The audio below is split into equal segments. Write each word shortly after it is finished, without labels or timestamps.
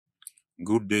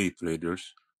Good day,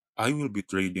 traders. I will be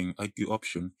trading IQ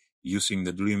option using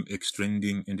the DreamX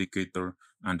trending indicator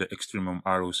and the Extremum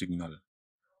arrow signal.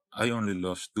 I only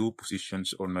lost 2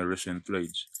 positions on my recent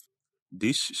trades.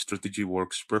 This strategy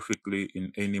works perfectly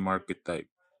in any market type.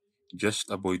 Just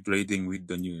avoid trading with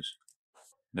the news.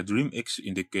 The DreamX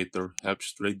indicator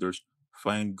helps traders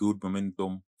find good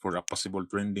momentum for a possible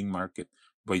trending market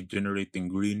by generating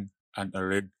green and a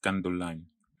red candle line.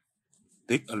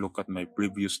 Take a look at my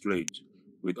previous trades,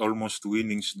 with almost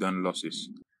winnings than losses.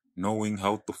 Knowing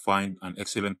how to find an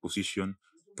excellent position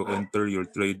to enter your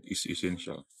trade is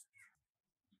essential.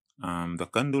 The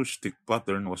candlestick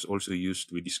pattern was also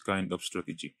used with this kind of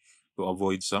strategy to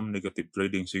avoid some negative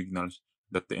trading signals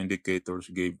that the indicators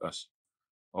gave us.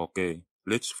 Okay,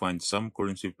 let's find some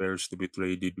currency pairs to be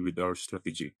traded with our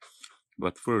strategy.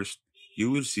 But first, you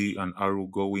will see an arrow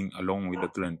going along with the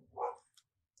trend.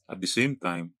 At the same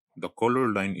time, the color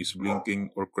line is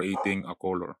blinking or creating a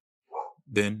color.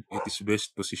 Then it is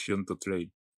best positioned to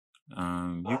trade.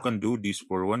 You can do this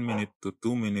for 1 minute to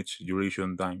 2 minutes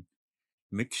duration time.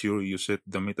 Make sure you set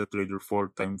the Metatrader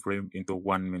 4 time frame into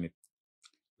 1 minute.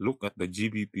 Look at the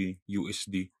GBP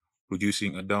USD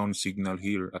producing a down signal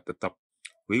here at the top.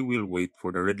 We will wait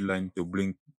for the red line to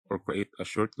blink or create a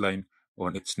short line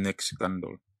on its next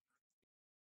candle.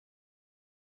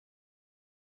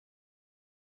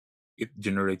 It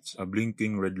generates a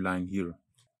blinking red line here.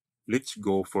 Let's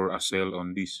go for a sell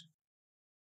on this.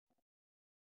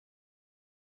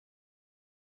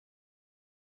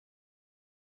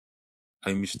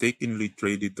 I mistakenly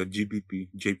traded the GBP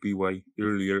JPY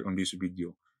earlier on this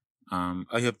video.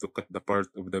 I have to cut the part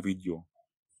of the video.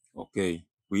 Okay,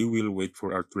 we will wait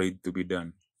for our trade to be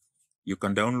done. You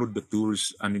can download the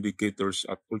tools and indicators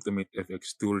at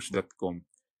ultimatefxtools.com.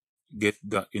 Get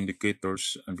the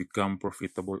indicators and become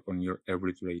profitable on your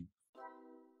every trade.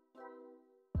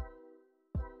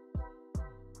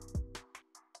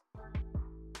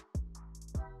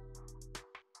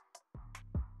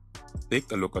 Take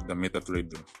a look at the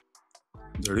MetaTrader.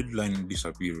 The red line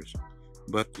disappears,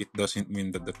 but it doesn't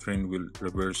mean that the trend will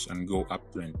reverse and go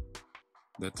uptrend.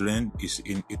 The trend is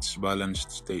in its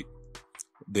balanced state.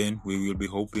 Then we will be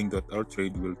hoping that our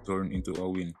trade will turn into a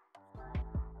win.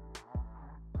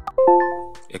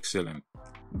 Excellent.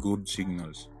 Good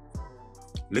signals.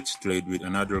 Let's trade with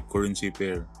another currency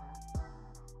pair.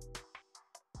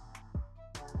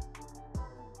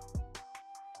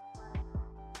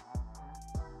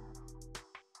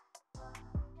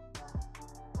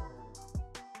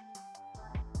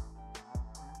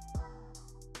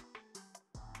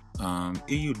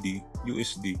 AUD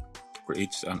USD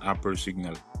creates an upper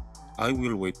signal. I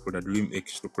will wait for the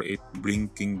DreamX to create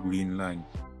blinking green line.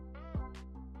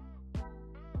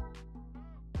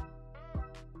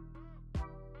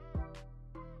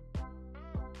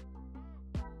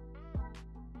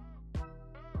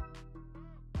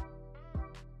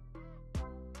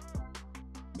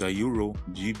 The Euro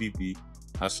GBP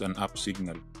has an up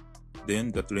signal.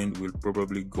 Then the trend will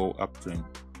probably go uptrend.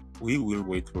 We will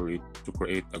wait for it to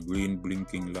create a green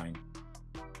blinking line.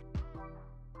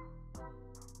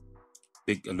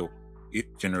 Take a look.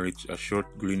 It generates a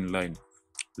short green line.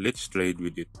 Let's trade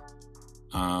with it.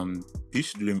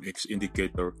 This DreamX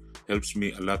indicator helps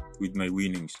me a lot with my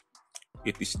winnings.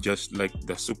 It is just like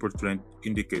the super trend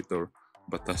indicator,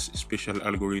 but has a special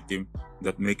algorithm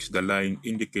that makes the line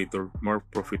indicator more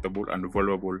profitable and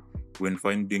valuable when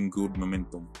finding good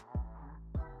momentum.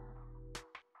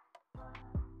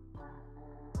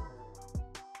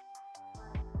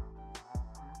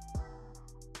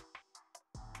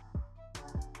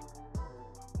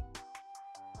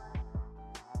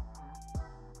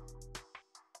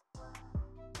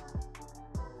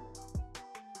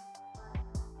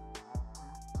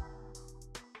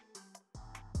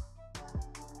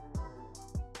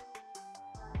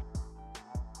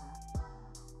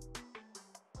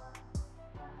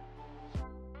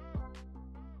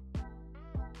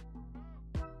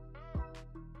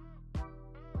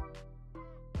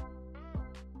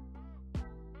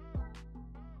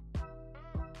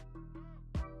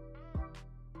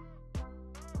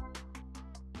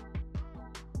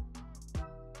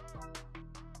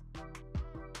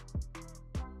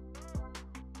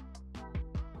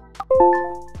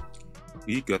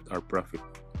 We got our profit.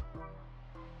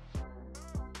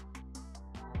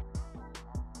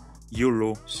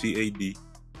 Euro CAD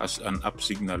has an up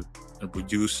signal and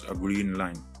produces a green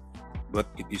line, but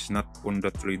it is not on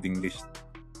the trading list.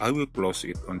 I will close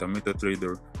it on the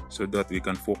MetaTrader so that we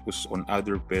can focus on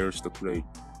other pairs to trade.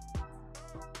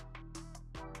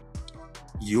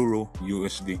 Euro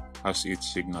USD has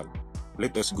its signal.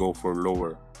 Let us go for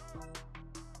lower.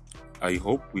 I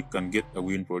hope we can get a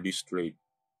win for this trade.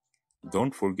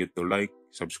 Don't forget to like,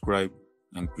 subscribe,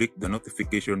 and click the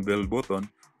notification bell button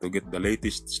to get the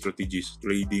latest strategies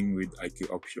trading with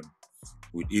IQ option,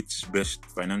 with its best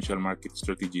financial market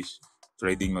strategies,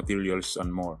 trading materials,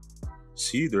 and more.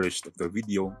 See the rest of the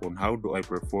video on how do I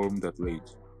perform the trade.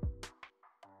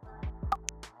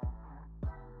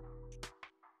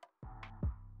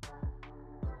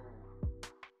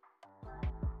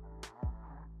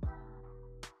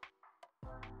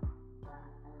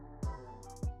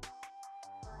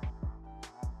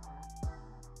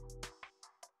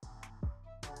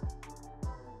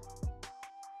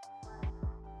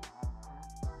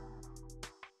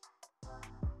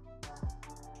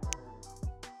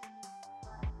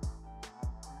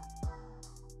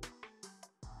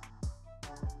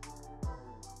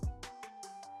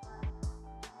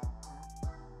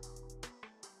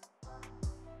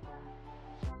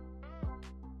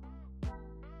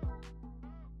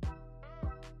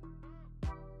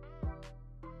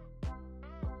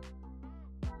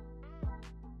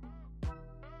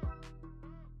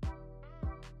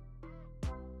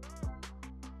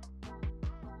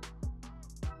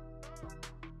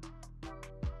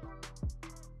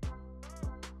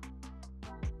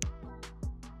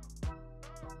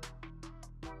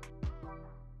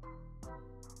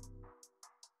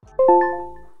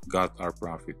 Got our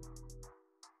profit.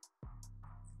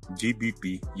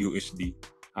 GBP USD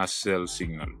has sell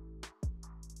signal.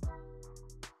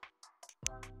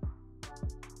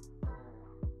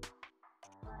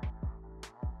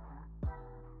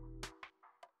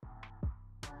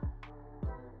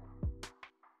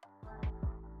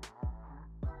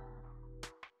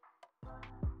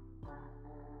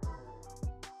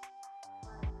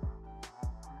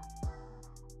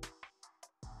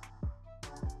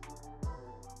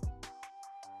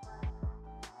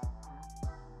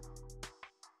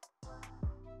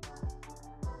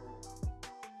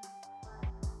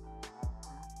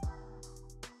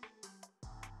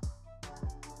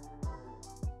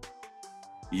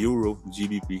 Euro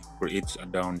GBP creates a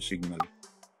down signal.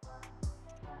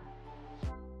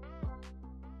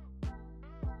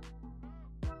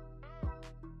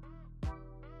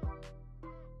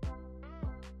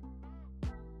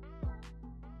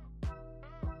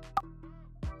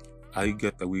 I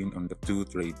get a win on the two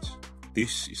trades.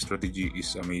 This strategy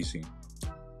is amazing.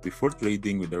 Before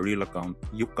trading with a real account,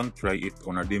 you can try it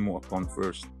on a demo account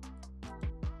first.